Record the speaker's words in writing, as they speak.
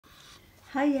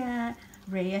Hiya,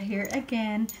 Rhea here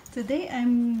again. Today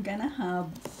I'm gonna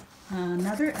have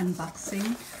another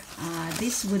unboxing.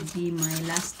 This would be my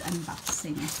last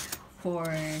unboxing for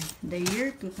the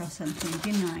year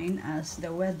 2029 as the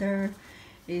weather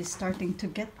is starting to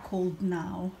get cold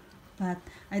now. But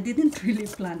I didn't really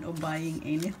plan on buying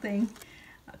anything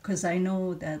because I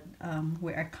know that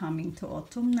we are coming to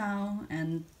autumn now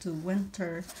and to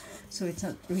winter, so it's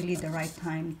not really the right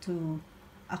time to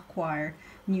acquire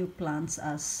new plants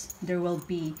as there will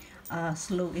be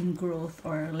slow in growth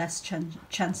or less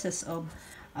chances of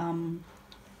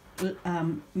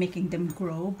making them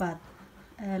grow. But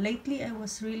lately I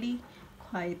was really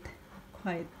quite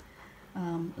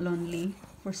lonely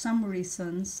for some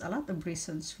reasons, a lot of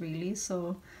reasons really.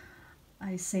 So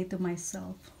I say to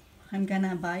myself, I'm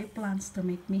gonna buy plants to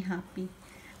make me happy.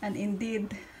 And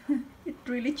indeed, it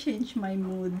really changed my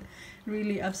mood.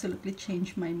 Really, absolutely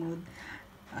changed my mood.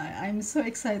 I'm so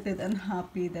excited and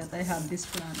happy that I have this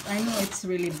plant. I know it's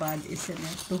really bad, isn't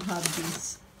it, to have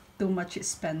this too much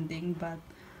spending, but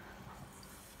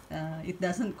it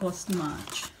doesn't cost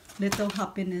much. Little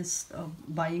happiness of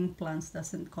buying plants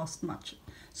doesn't cost much.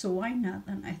 So why not?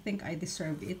 And I think I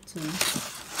deserve it too.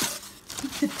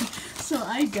 So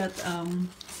I got a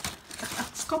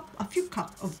few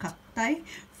cup of cacti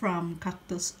from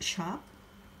Cactus Shop,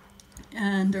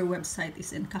 and their website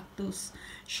is in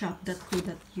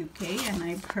cactusshop.co.uk, and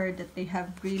I've heard that they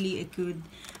have really a good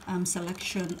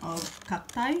selection of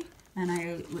cacti.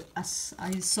 And as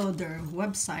I saw their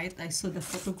website, I saw the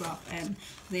photograph, and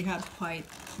they have quite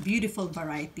beautiful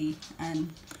variety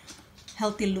and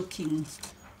healthy looking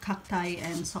cacti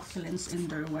and succulents in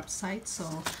their website.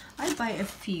 So I buy a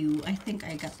few. I think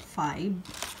I got 5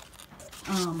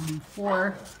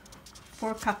 for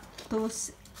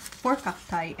cactus, 4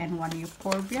 cacti and 1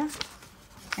 euphorbia.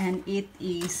 And it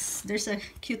is, there's a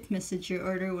cute message: your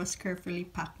order was carefully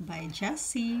packed by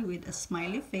Jessie with a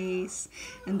smiley face.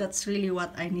 And that's really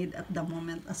what I need at the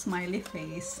moment, a smiley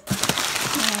face.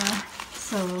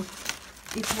 So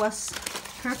it was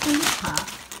carefully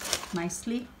packed,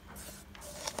 nicely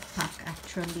packed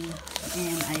actually.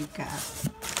 And I got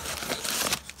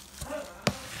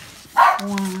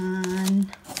 1,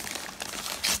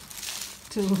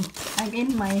 2. I'm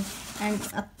inside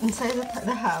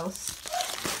the house,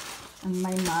 and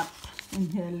my mat in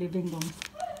the living room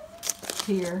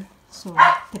here. So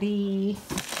 3,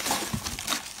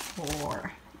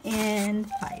 4, and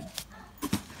 5.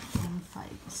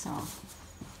 So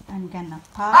I'm gonna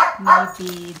pack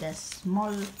maybe the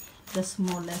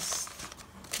smallest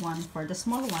one for the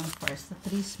small one first. The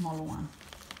 3 small one.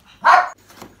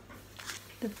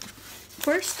 The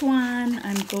first one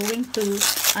I'm going to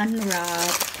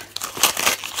unwrap.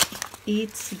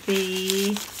 It's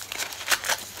the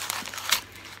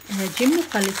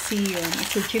Gymnocalycium.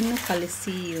 It's a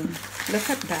Gymnocalycium. Look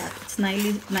at that. It's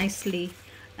nicely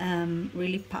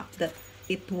really packed, that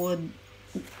it's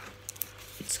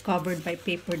covered by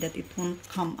paper that it won't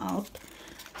come out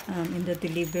in the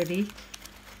delivery.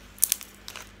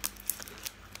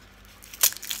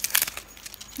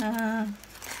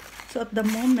 So at the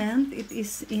moment it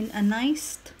is in a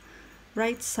nice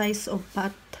right size of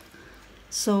pot.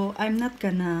 So I'm not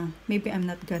gonna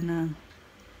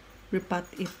repot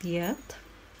it yet.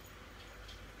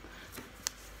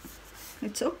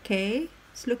 It's okay.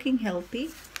 It's looking healthy,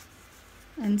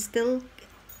 and it's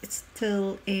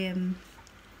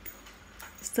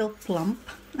still plump,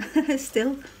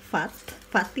 still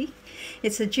fatty.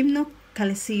 It's a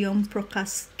Gymnocalycium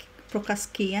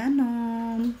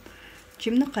procascianum.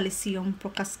 Gymnocalycium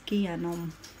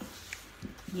procascianum.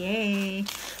 Yay!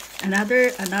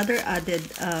 Another added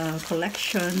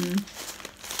collection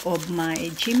of my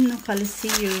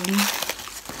Gymnocalycium.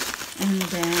 And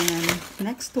then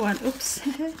next one, oops.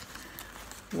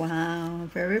 Wow,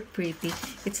 very pretty.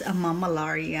 It's a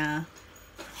Mammillaria.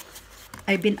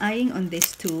 I've been eyeing on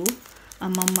this too, a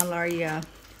Mammillaria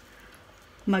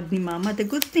magnimama. The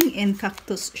good thing in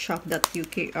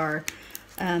cactusshop.uk are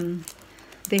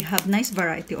they have nice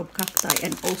variety of cacti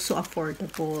and also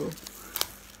affordable.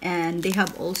 And they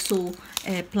have also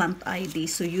a plant ID,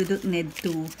 so you don't need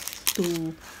to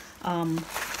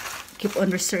keep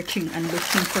on researching and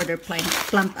looking for their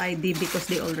plant ID, because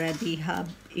they already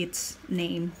have its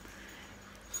name,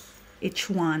 each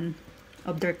one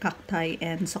of their cacti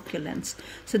and succulents.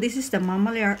 So this is the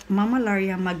Mammillaria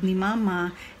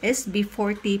magnimama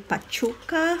SB40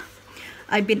 Pachuca.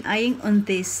 I've been eyeing on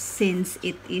this since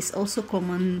it is also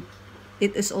common.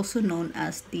 It is also known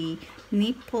as the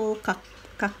nipple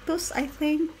cactus, I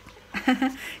think,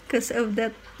 because of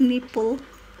that nipple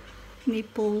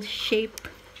shape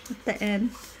at the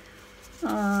end.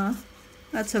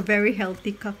 That's a very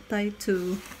healthy cacti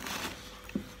too.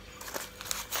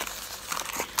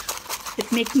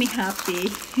 It makes me happy.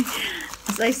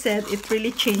 As I said, it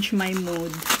really changed my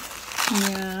mood.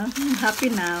 Yeah, I'm happy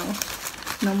now.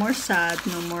 No more sad,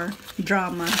 no more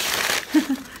drama.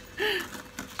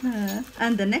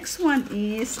 And the next one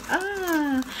is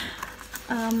I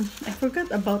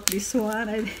forgot about this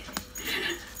one.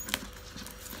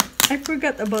 I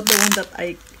forgot about the one that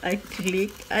I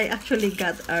clicked. I actually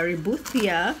got a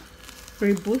Rebuthia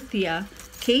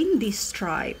candy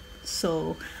stripe.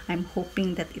 So I'm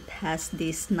hoping that it has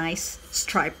this nice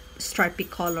stripy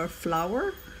color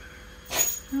flower.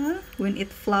 When it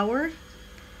flower,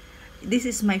 this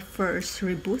is my first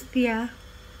Rebuthia.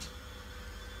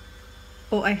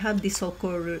 Oh, I have the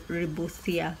Soko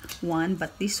Rebuthia one,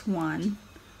 but this one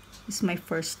is my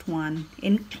first one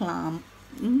in clump.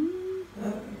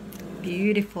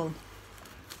 Beautiful.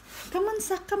 Come on,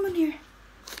 Zach, come on here.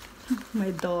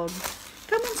 My dog.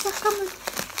 Come on, Zach, come on.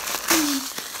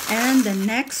 And the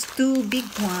next two big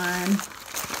one.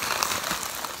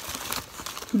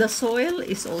 The soil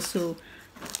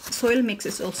mix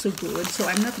is also good, so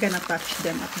I'm not gonna touch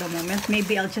them at the moment.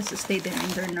 Maybe I'll just stay them in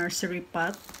their nursery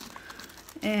pot.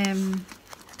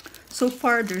 So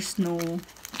far there's no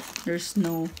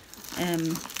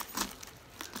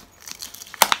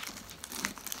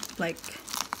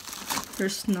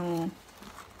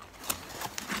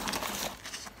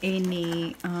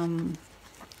any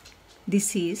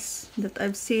disease that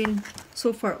I've seen.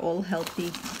 So far all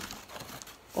healthy.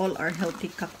 All are healthy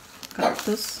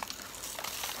cactus.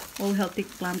 All healthy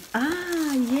plant.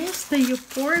 Ah, yes, the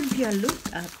euphorbia.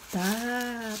 Look at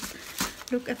that.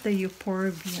 Look at the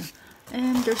euphorbia.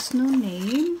 And there's no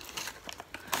name.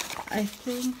 I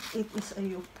think it is a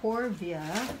euphorbia.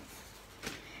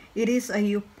 It is a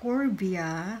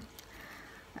euphorbia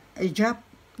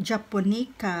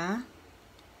japonica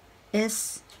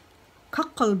S.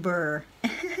 Cocklebur.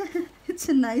 It's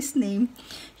a nice name.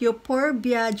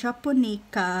 Euphorbia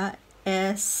japonica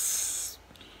S.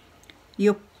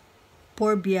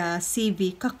 Euphorbia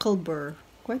CV Cocklebur.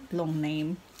 Quite long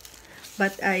name.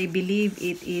 But I believe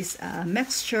it is a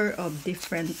mixture of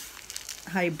different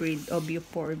hybrid of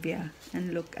Euphorbia.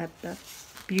 And look at that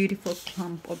beautiful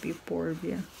clump of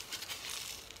Euphorbia.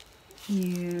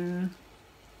 Yeah.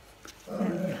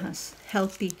 And it has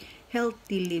healthy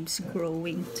leaves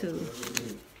growing too.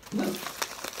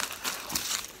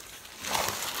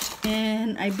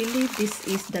 And I believe this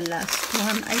is the last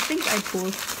one. I think I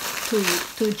put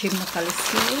two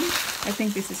Gymnocaliceum. I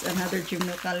think this is another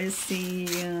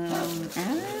Gymnocaliceum.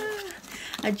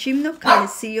 A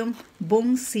Gymnocaliceum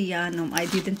bongsianum. I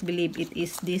didn't believe it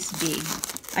is this big.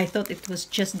 I thought it was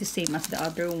just the same as the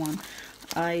other one.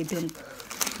 I didn't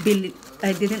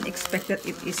expect that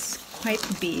it is quite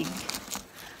big.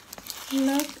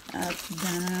 Look at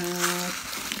that.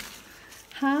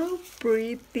 How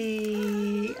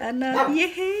pretty.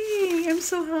 Yay! I'm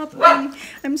so happy.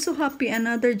 I'm so happy.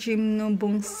 Another Gymno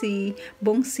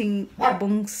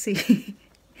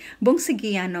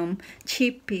Bongsigianum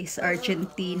Chipis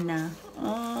Argentina.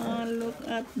 Oh, look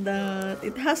at that.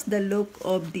 It has the look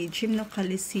of the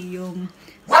Gymnocaliceum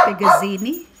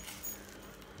Spegazzini.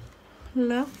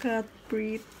 Look at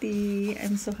pretty.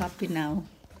 I'm so happy now.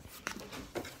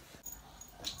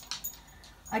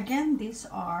 Again, these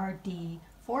are the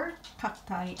 4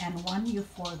 cacti and 1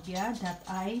 euphorbia that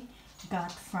I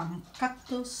got from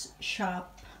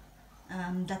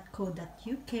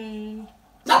cactusshop.co.uk,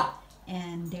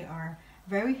 and they are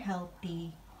very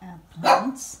healthy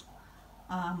plants.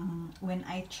 When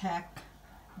I check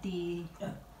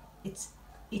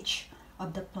each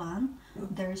of the plant,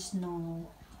 there's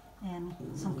no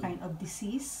some kind of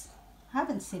disease.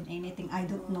 Haven't seen anything. I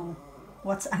don't know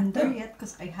what's under yet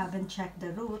because I haven't checked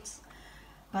the roots.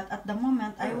 But at the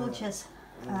moment, I will just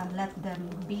let them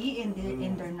be in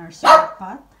their nursery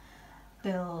pot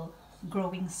till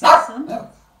growing season.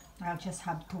 I'll just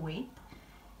have to wait.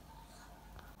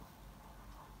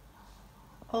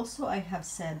 Also, I have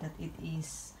said that it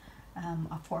is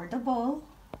affordable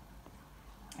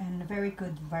and a very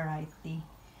good variety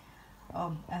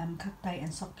of cacti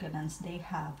and succulents they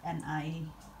have, and I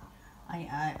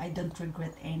don't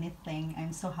regret anything.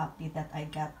 I'm so happy that I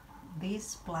got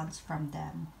these plants from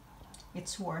them.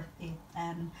 It's worth it,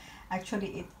 and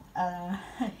actually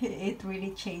it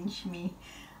really changed me.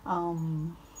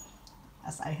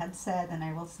 As I had said, and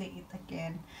I will say it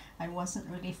again, I wasn't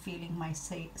really feeling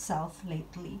myself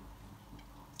lately,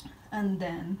 and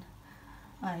then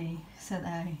I said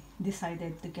I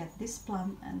decided to get this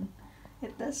plant, and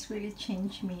it does really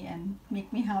change me and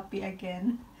make me happy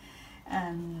again.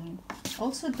 And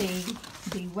also the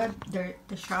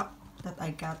shop that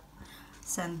I got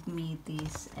sent me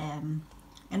this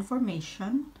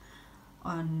information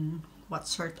on what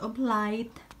sort of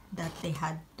light that they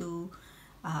had to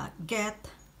get,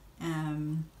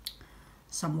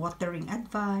 some watering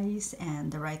advice,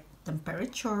 and the right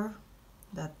temperature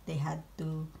that they had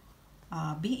to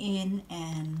be in,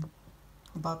 and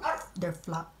about their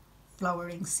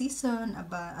flowering season,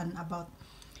 about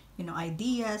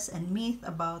ideas and myth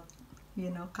about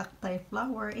cacti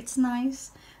flower. It's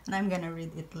nice, and I'm gonna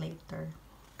read it later.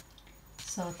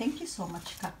 So thank you so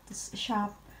much, Cactus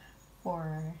Shop,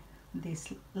 for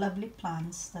these lovely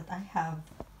plants that I have,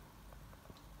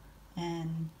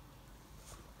 and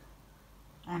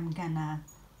I'm gonna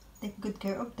take good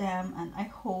care of them, and I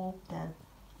hope that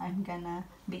I'm gonna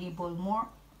be able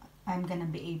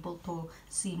to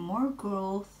see more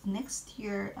growth next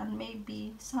year, and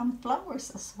maybe some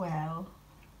flowers as well.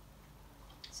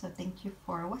 So thank you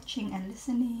for watching and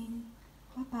listening.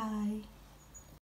 Bye bye.